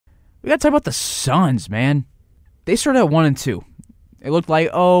We got to talk about the Suns, man. They started at 1-2. It looked like,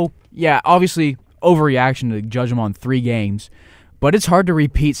 obviously overreaction to judge them on 3 games, but it's hard to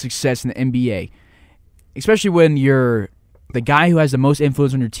repeat success in the NBA, especially when the guy who has the most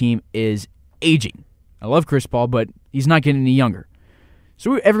influence on your team is aging. I love Chris Paul, but he's not getting any younger.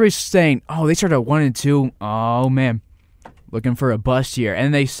 So everybody's saying, they started at 1-2. Oh, man, looking for a bust here.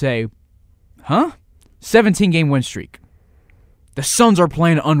 And they say, 17-game win streak. The Suns are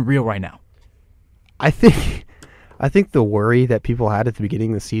playing unreal right now. I think the worry that people had at the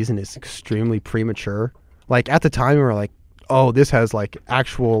beginning of the season is extremely premature. Like, at the time, we were like, this has, like,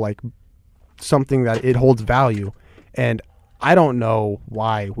 actual, like, something that it holds value. And I don't know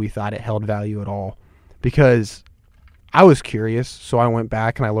why we thought it held value at all. Because I was curious, so I went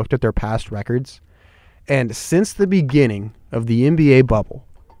back and I looked at their past records. And since the beginning of the NBA bubble,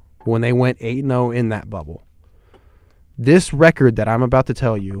 when they went 8-0 in that bubble, this record that I'm about to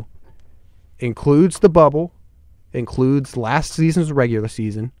tell you includes the bubble, includes last season's regular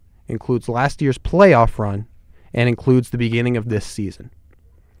season, includes last year's playoff run, and includes the beginning of this season.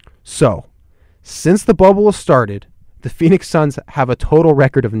 So, since the bubble has started, the Phoenix Suns have a total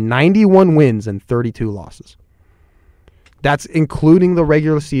record of 91 wins and 32 losses. That's including the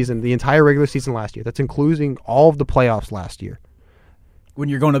regular season, the entire regular season last year. That's including all of the playoffs last year. When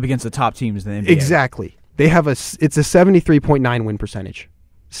you're going up against the top teams in the NBA. Exactly. It's a 73.9 win percentage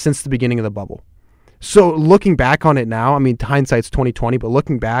since the beginning of the bubble. So looking back on it now, I mean, hindsight's 2020, but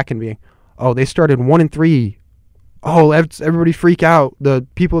looking back and being, they started 1-3. Let's everybody freak out. The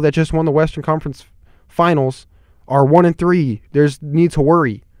people that just won the Western Conference Finals are 1-3. There's need to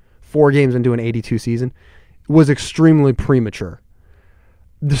worry. 4 games into an 82 season was extremely premature.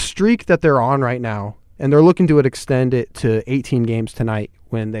 The streak that they're on right now, and they're looking to extend it to 18 games tonight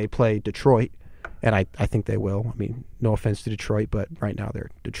when they play Detroit, and I think they will. I mean, no offense to Detroit, but right now they're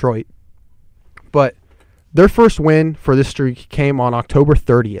Detroit. But their first win for this streak came on October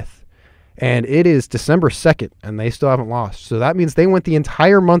 30th, and it is December 2nd, and they still haven't lost. So that means they went the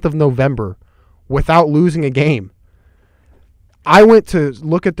entire month of November without losing a game. I went to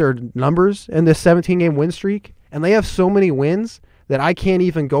look at their numbers in this 17-game win streak, and they have so many wins that I can't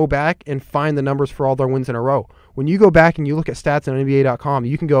even go back and find the numbers for all their wins in a row. When you go back and you look at stats on NBA.com,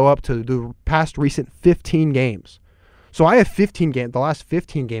 you can go up to the past recent 15 games. So I have the last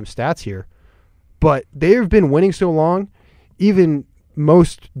 15 game stats here, but they've been winning so long, even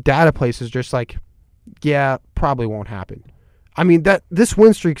most data places just like, probably won't happen. I mean, this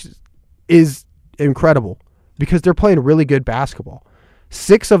win streak is incredible because they're playing really good basketball.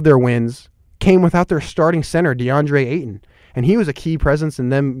 6 of their wins came without their starting center, DeAndre Ayton. And he was a key presence in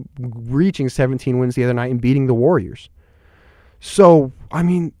them reaching 17 wins the other night and beating the Warriors. So, I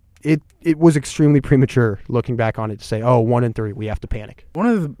mean, it was extremely premature looking back on it to say, 1-3, we have to panic. One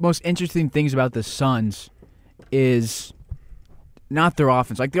of the most interesting things about the Suns is not their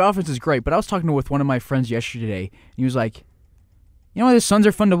offense. Like, their offense is great, but I was talking with one of my friends yesterday, and he was like, you know why the Suns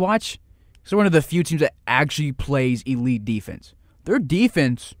are fun to watch? Because they're one of the few teams that actually plays elite defense. Their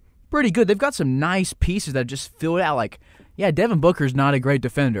defense, pretty good. They've got some nice pieces that just fill it out. Like, Devin Booker's not a great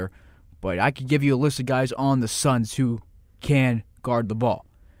defender, but I could give you a list of guys on the Suns who can guard the ball.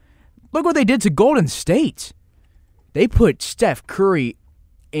 Look what they did to Golden State. They put Steph Curry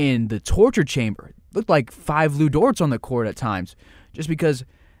in the torture chamber. Looked like 5 Lou Dorts on the court at times, just because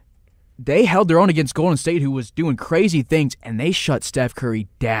they held their own against Golden State, who was doing crazy things, and they shut Steph Curry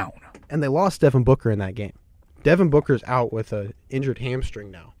down. And they lost Devin Booker in that game. Devin Booker's out with an injured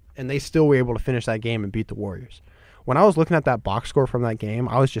hamstring now, and they still were able to finish that game and beat the Warriors. When I was looking at that box score from that game,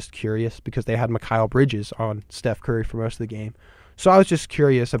 I was just curious because they had Mikal Bridges on Steph Curry for most of the game. So I was just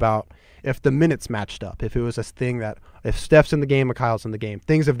curious about if the minutes matched up, if it was a thing that if Steph's in the game, Mikal's in the game,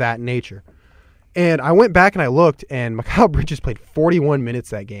 things of that nature. And I went back and I looked, and Mikal Bridges played 41 minutes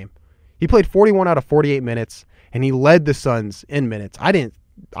that game. He played 41 out of 48 minutes, and he led the Suns in minutes.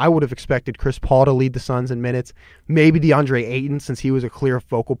 I would have expected Chris Paul to lead the Suns in minutes, maybe DeAndre Ayton since he was a clear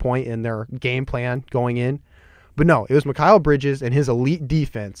focal point in their game plan going in. But no, it was Mikal Bridges and his elite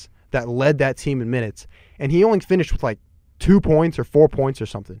defense that led that team in minutes. And he only finished with like 2 points or 4 points or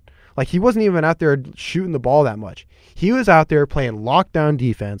something. Like, he wasn't even out there shooting the ball that much. He was out there playing lockdown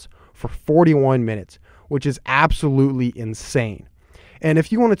defense for 41 minutes, which is absolutely insane. And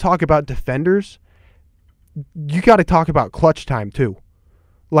if you want to talk about defenders, you got to talk about clutch time too.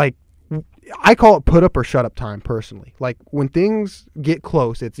 Like, I call it put up or shut up time personally. Like, when things get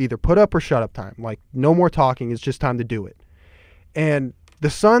close, it's either put up or shut up time. Like, no more talking. It's just time to do it. And the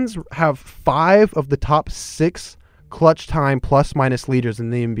Suns have 5 of the top 6 clutch time plus minus leaders in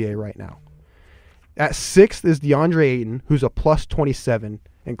the NBA right now. At 6th is DeAndre Ayton, who's a plus 27,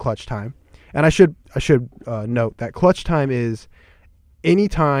 in clutch time. And I should note that clutch time is any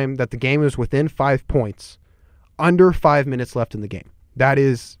time that the game is within 5 points, under 5 minutes left in the game. That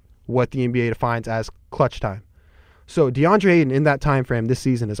is what the NBA defines as clutch time. So DeAndre Ayton in that time frame this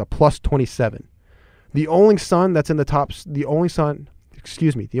season is a plus 27. The only Sun that's in the top, the only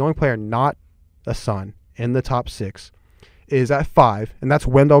player not a Sun in the top 6 is at 5, and that's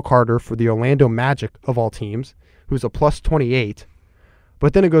Wendell Carter for the Orlando Magic of all teams, who's a plus 28.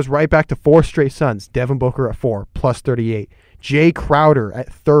 But then it goes right back to 4 straight Suns. Devin Booker at 4, plus 38. Jay Crowder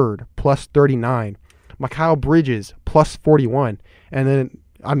at 3rd, plus 39. Mikal Bridges, plus 41. And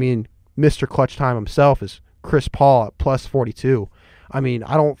then, Mr. Clutch Time himself is Chris Paul at plus 42. I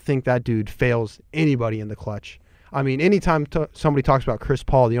don't think that dude fails anybody in the clutch. Anytime somebody talks about Chris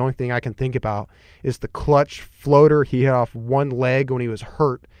Paul, the only thing I can think about is the clutch floater he hit off one leg when he was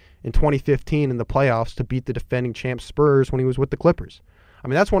hurt in 2015 in the playoffs to beat the defending champ Spurs when he was with the Clippers.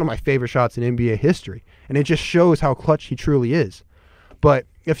 That's one of my favorite shots in NBA history, and it just shows how clutch he truly is. But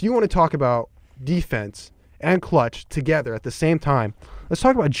if you want to talk about defense and clutch together at the same time, let's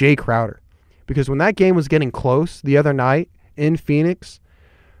talk about Jay Crowder. Because when that game was getting close the other night in Phoenix,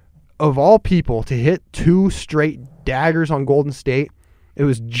 of all people to hit 2 straight daggers on Golden State, it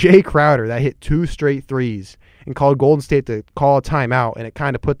was Jay Crowder that hit 2 straight threes and called Golden State to call a timeout, and it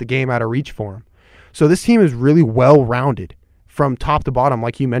kind of put the game out of reach for him. So this team is really well-rounded from top to bottom,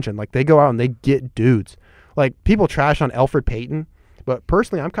 like you mentioned. Like, they go out and they get dudes. Like, people trash on Elfrid Payton, but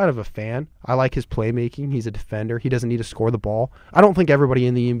personally, I'm kind of a fan. I like his playmaking. He's a defender. He doesn't need to score the ball. I don't think everybody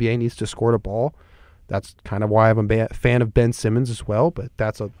in the NBA needs to score the ball. That's kind of why I'm a fan of Ben Simmons as well, but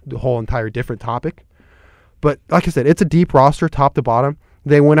that's a whole entire different topic. But like I said, it's a deep roster, top to bottom.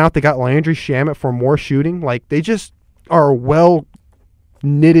 They went out, they got Landry Shamet for more shooting. Like, they just are a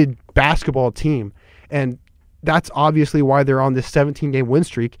well-knitted basketball team. And that's obviously why they're on this 17-game win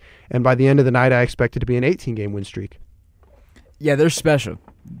streak. And by the end of the night, I expect it to be an 18-game win streak. Yeah, they're special.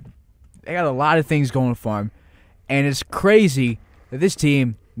 They got a lot of things going for them. And it's crazy that this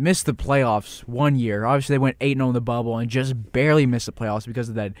team missed the playoffs one year. Obviously, they went 8-0 in the bubble and just barely missed the playoffs because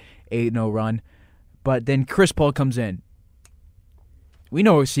of that 8-0 run. But then Chris Paul comes in. We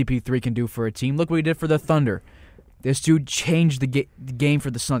know what CP3 can do for a team. Look what he did for the Thunder. This dude changed the game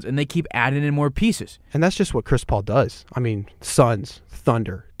for the Suns, and they keep adding in more pieces. And that's just what Chris Paul does. Suns,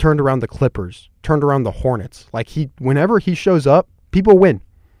 Thunder, turned around the Clippers, turned around the Hornets. Like, whenever he shows up, people win.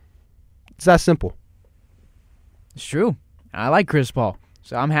 It's that simple. It's true. I like Chris Paul,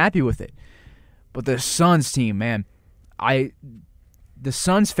 so I'm happy with it. But the Suns team, man, the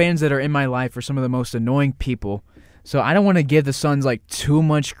Suns fans that are in my life are some of the most annoying people. So I don't want to give the Suns too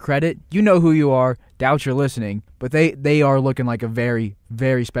much credit. You know who you are. Doubt you're listening. But they are looking like a very,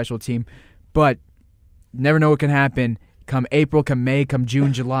 very special team. But never know what can happen come April, come May, come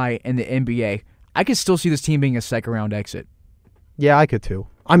June, July in the NBA. I could still see this team being a second-round exit. Yeah, I could too.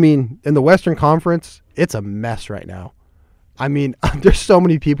 In the Western Conference, it's a mess right now. There's so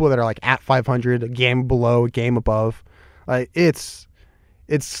many people that are at 500, a game below, a game above. It's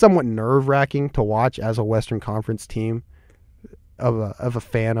somewhat nerve-wracking to watch as a Western Conference team, of a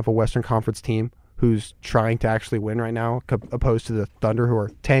fan of a Western Conference team who's trying to actually win right now, opposed to the Thunder who are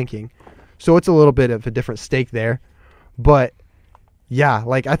tanking. So it's a little bit of a different stake there. But yeah,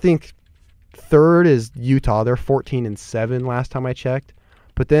 I think third is Utah. They're 14-7 last time I checked.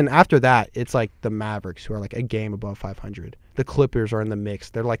 But then after that, it's the Mavericks who are a game above 500. The Clippers are in the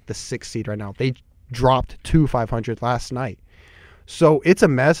mix. They're the 6th seed right now. They dropped to 500 last night. So it's a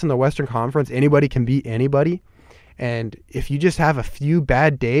mess in the Western Conference. Anybody can beat anybody. And if you just have a few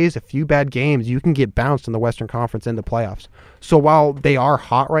bad days, a few bad games, you can get bounced in the Western Conference in the playoffs. So while they are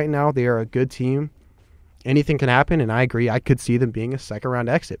hot right now, they are a good team, anything can happen. And I agree, I could see them being a second-round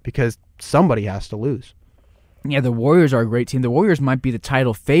exit because somebody has to lose. Yeah, the Warriors are a great team. The Warriors might be the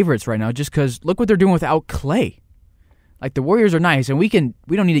title favorites right now just because look what they're doing without Clay. The Warriors are nice, and we don't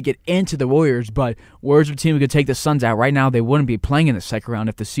need to get into the Warriors, but Warriors are a team who could take the Suns out right now. They wouldn't be playing in the second round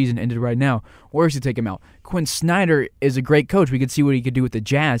if the season ended right now. Warriors could take them out. Quinn Snyder is a great coach. We could see what he could do with the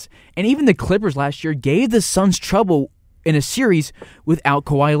Jazz. And even the Clippers last year gave the Suns trouble in a series without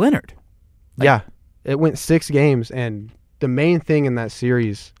Kawhi Leonard. Yeah, it went 6 games, and the main thing in that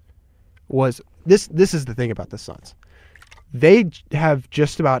series was this is the thing about the Suns. They have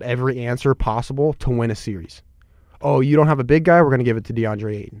just about every answer possible to win a series. Oh, you don't have a big guy? We're going to give it to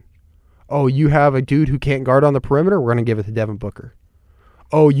DeAndre Ayton. Oh, you have a dude who can't guard on the perimeter? We're going to give it to Devin Booker.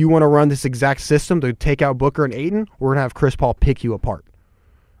 Oh, you want to run this exact system to take out Booker and Ayton? We're going to have Chris Paul pick you apart.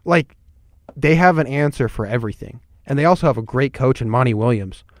 They have an answer for everything. And they also have a great coach in Monty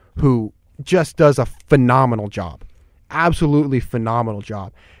Williams who just does a phenomenal job. absolutely phenomenal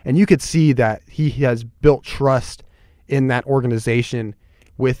job. And you could see that he has built trust in that organization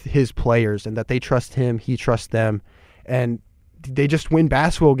with his players, and that they trust him, he trusts them, and they just win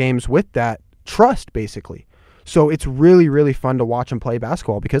basketball games with that trust, basically. So it's really, really fun to watch him play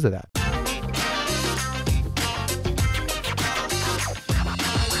basketball because of that.